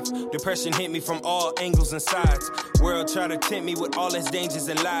alive. Depression hit me from all angles and sides. World tried to tempt me with all its dangers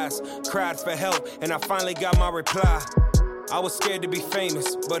and lies. Cried for help, and I finally got my reply. I was scared to be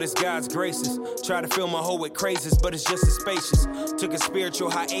famous, but it's God's graces. Tried to fill my hole with crazes, but it's just as spacious. Took a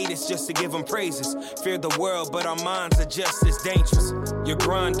spiritual hiatus just to give him praises. Feared the world, but our minds are just as dangerous. Your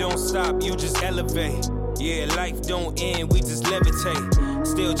grind don't stop, you just elevate. Yeah, life don't end, we just levitate.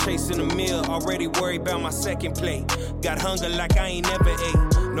 Still chasing a meal, already worried about my second plate. Got hunger like I ain't never ate.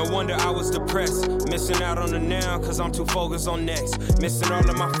 No wonder I was depressed. Missing out on the now, cause I'm too focused on next. Missing all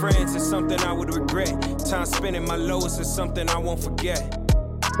of my friends is something I would regret. Time spending my lowest is something I won't forget.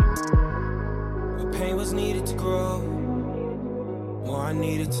 But pain was needed to grow. More I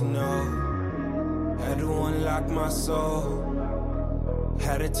needed to know. Had to unlock my soul.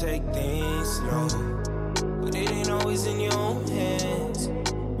 Had to take things slow. But it ain't always in your own hands.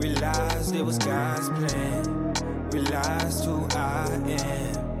 Realized it was God's plan. Realized who I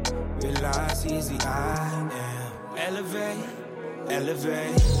am. Realized he's the I am. Elevate,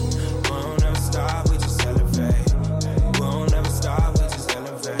 elevate. We won't ever stop, we just elevate. We won't ever stop, we just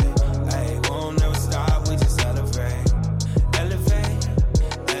elevate. Hey, we won't ever stop, we just elevate. Elevate,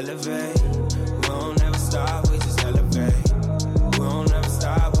 elevate. We won't ever stop, we just elevate. We won't ever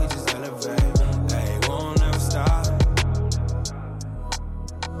stop, we just elevate. Hey, we won't ever stop.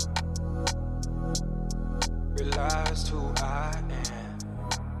 Realized who I am.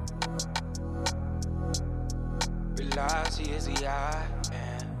 Realize he is the I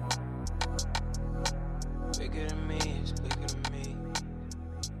am. Bigger than me, it's bigger than me.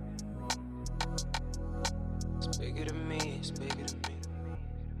 It's bigger than me, it's bigger than me.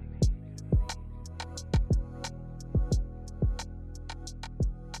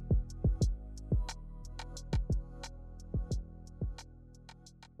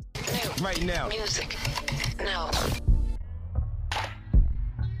 Right now. Music. No.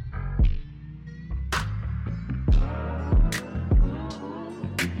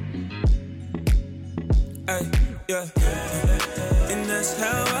 Ay, yeah. And that's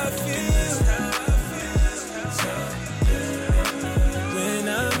how I feel when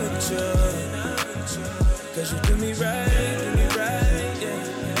I'm with you. Cause you do me right,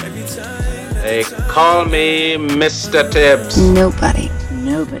 yeah. Every They call me Mr. Tibbs. Nobody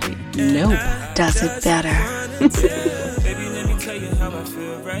does it better. Baby, let me tell you how I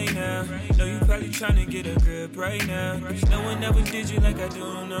feel right now. Know you probably tryna get a grip right now. Cause no one ever did you like I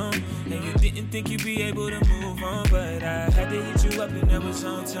do, no. And you didn't think you'd be able to move on, but I had to hit you up and that was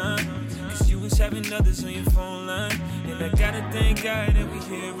on time. Cause you was having others on your phone line. And I gotta thank God that we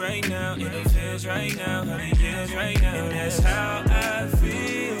here right now. And it feels right now, how it feels right now. And that's how I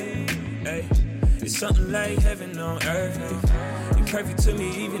feel. Ay, it's something like heaven on earth. Ay. You're perfect to me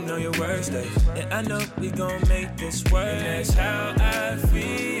even on your worst days. And I know we gon' make this work. And that's how I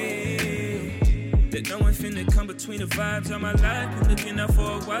feel. That no one finna come between the vibes of my life. Been looking out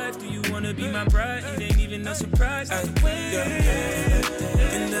for a wife. Do you wanna be my bride? It ain't even no surprise. Ay,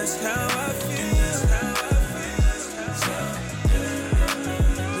 yeah. And that's how I feel.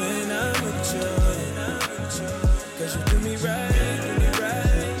 When I'm with you, cause you do me right.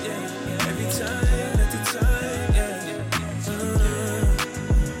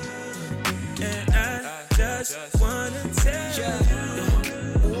 Just wanna tell you.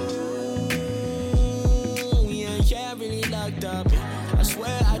 Ooh, yeah, really locked up. I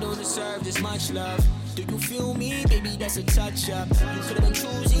swear I don't deserve this much love. Do you feel me? Baby, that's a touch up. You could've been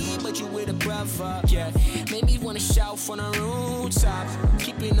choosy, but you with a breath up. Yeah, made me wanna shout from the rooftop.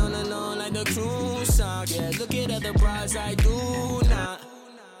 Keeping on the lawn like the cruise song. Yeah, look at other brides I do now.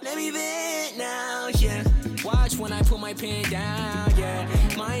 Let me vent now, yeah. Watch when I put my pen down, yeah.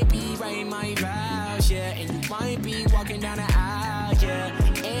 Might be writing my vows, yeah. And you might be walking down the aisle, yeah.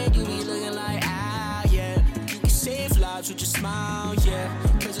 And you be looking like, ah, yeah. You can save lives with your smile, yeah.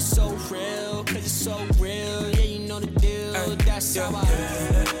 Cause it's so real, yeah, you know the deal. That's how I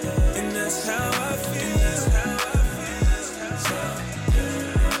feel. And that's how I feel.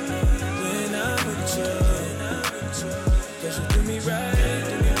 When I'm with you, cause you do me right.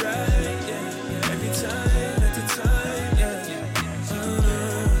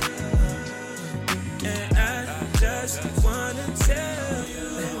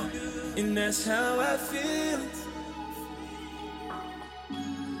 And that's how I feel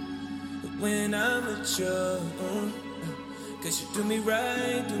when I'm with you. Cause you do me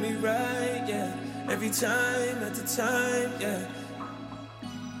right, yeah. Every time, at the time, yeah.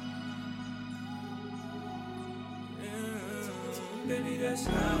 Baby, that's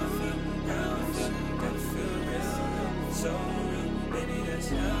how I feel, gotta feel real, so real. Baby, that's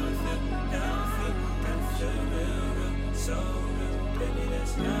how I feel, gotta feel real, so real. Baby,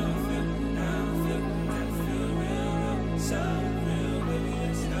 that's how I feel, gotta feel real, so real. Baby,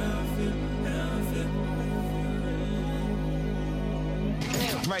 that's how I feel,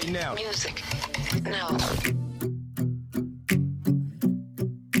 Right now. Music. No.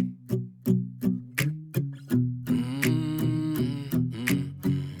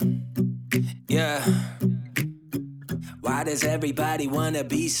 Yeah. Why does everybody wanna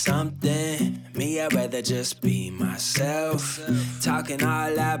be something? Me, I'd rather just be myself. Talking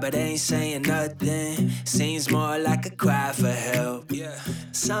all loud, but ain't saying nothing. Seems more like a cry for help.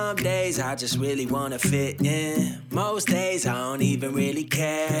 Some days I just really wanna fit in. Most days I don't even really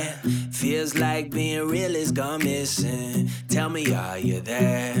care. Feels like being real is gone missing. Tell me, are you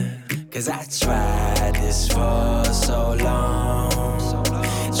there? Cause I tried this for so long.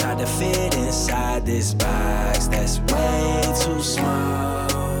 Tried to fit inside this box that's way too small.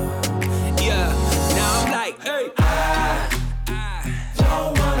 Yeah, now I'm like, hey, I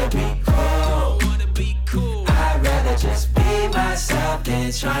don't wanna be cool. I'd rather just be myself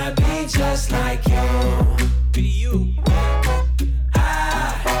than try to be just like you. Be you. I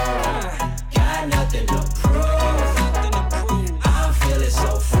got nothing to prove. I'm feeling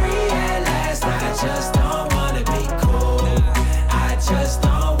so free at last. I just don't wanna be cool. I just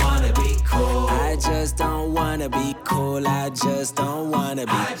don't wanna be cool. I just don't wanna be cool. I just don't wanna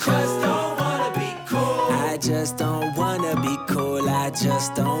be cool. I just don't wanna be cool. I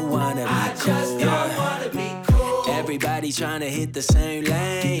just don't wanna be cool. Everybody tryna hit the same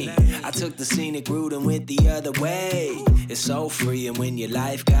lane. I took the scenic route and went the other way. It's so freeing when your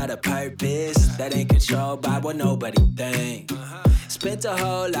life got a purpose that ain't controlled by what nobody thinks. Spent a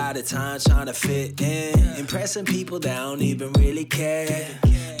whole lot of time trying to fit in, impressing people that don't even really care.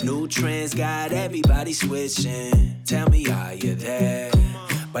 New trends got everybody switching. Tell me, are you there?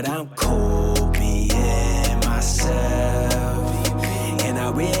 But I'm cool being myself, and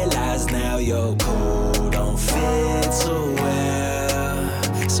I realize now your cool don't fit too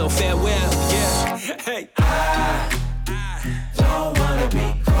well. So farewell, yeah. Hey, I don't wanna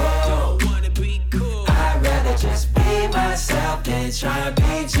be cool. I'd rather just be myself than try to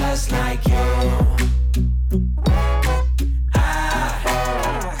be just like you. I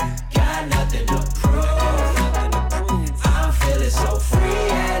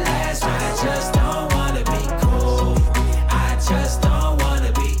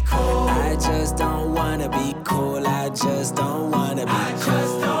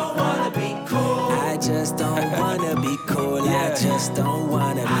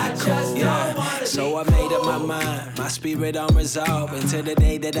it unresolved. Until the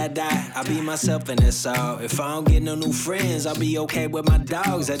day that I die, I'll be myself and that's all. If I don't get no new friends, I'll be okay with my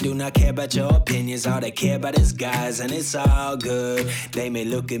dogs. I do not care about your opinions, all they care about is guys, and it's all good. They may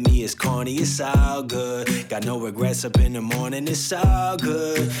look at me as corny, it's all good. Got no regrets up in the morning, it's all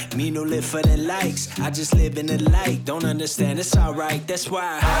good. Me no live for the likes, I just live in the light. Don't understand, it's alright, that's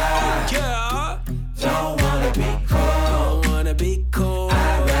why I don't wanna be cool. Don't wanna be cool.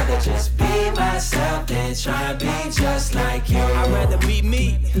 I'd rather just be myself than try and be just like you. I'd rather be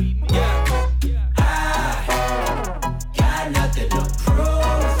me. Yeah. I got nothing to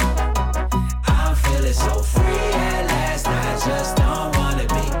prove. I'm feeling so free at last. I just don't wanna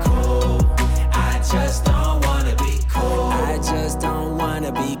be cool. I just don't wanna be cool. I just don't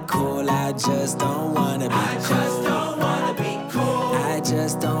wanna be cool. I just don't wanna be cool. I just don't wanna be cool. I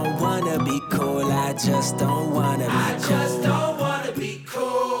just don't wanna be cool. I just don't wanna be cool. I just don't wanna be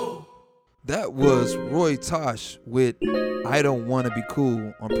cool. That was Roy Tosh with I Don't Wanna Be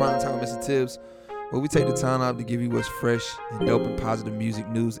Cool on Primetime with Mr. TIBBS, where we take the time out to give you what's fresh and dope and positive music,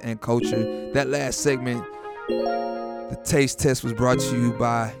 news, and culture. That last segment, the taste test, was brought to you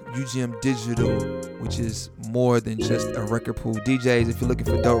by UGM Digital, which is more than just a record pool. DJs, if you're looking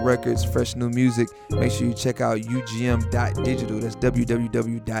for dope records, fresh new music, make sure you check out ugm.digital. That's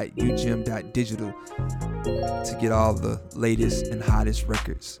www.ugm.digital to get all the latest and hottest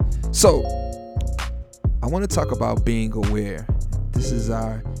records. So, I want to talk about being aware. This is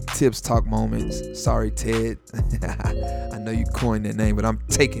our TIBBS Talk moments. Sorry, Ted. I know you coined that name, but I'm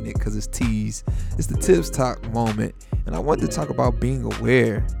taking it because it's T's. It's the TIBBS Talk moment. And I want to talk about being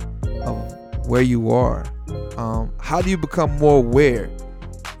aware of where you are. How do you become more aware?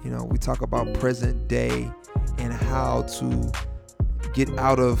 You know, we talk about present day and how to get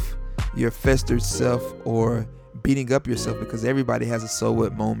out of your festered self or beating up yourself, because everybody has a so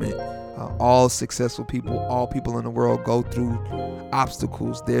what moment. All successful people, all people in the world go through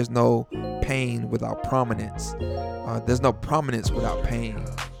obstacles. There's no pain without prominence. There's no prominence without pain.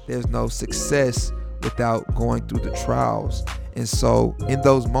 There's no success without going through the trials. And so in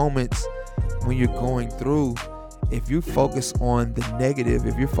those moments when you're going through, if you focus on the negative,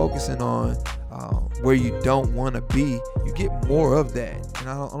 if you're focusing on where you don't want to be, you get more of that. And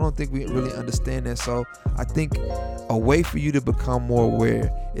I don't think we really understand that. So I think a way for you to become more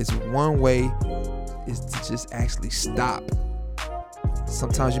aware is, one way is to just actually stop.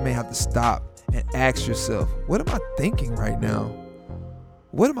 Sometimes you may have to stop and ask yourself, what am I thinking right now?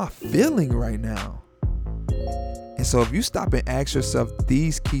 What am I feeling right now? And so if you stop and ask yourself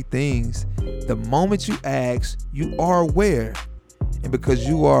these key things, the moment you ask, you are aware. And because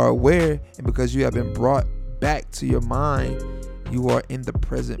you are aware, and because you have been brought back to your mind, you are in the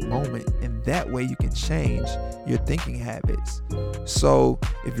present moment. And that way you can change your thinking habits. So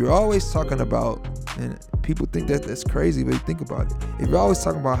if you're always talking about, and people think that that's crazy, but think about it. If you're always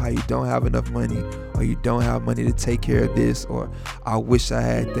talking about how you don't have enough money, or you don't have money to take care of this, or I wish I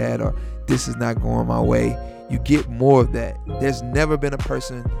had that, or this is not going my way, you get more of that. There's never been a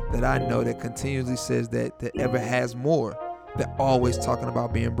person that I know that continuously says that ever has more. They're always talking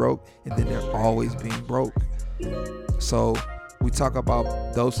about being broke, and then they're always being broke. So we talk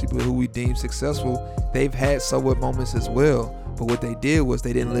about those people who we deem successful. They've had so what moments as well. But what they did was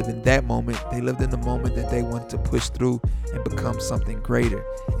they didn't live in that moment. They lived in the moment that they wanted to push through and become something greater.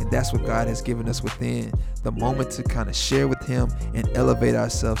 And that's what God has given us within. The moment to kind of share with Him and elevate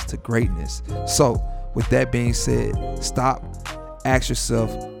ourselves to greatness. So with that being said, stop, ask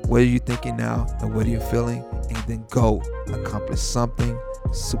yourself, what are you thinking now and what are you feeling? And then go accomplish something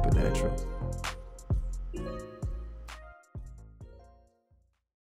supernatural.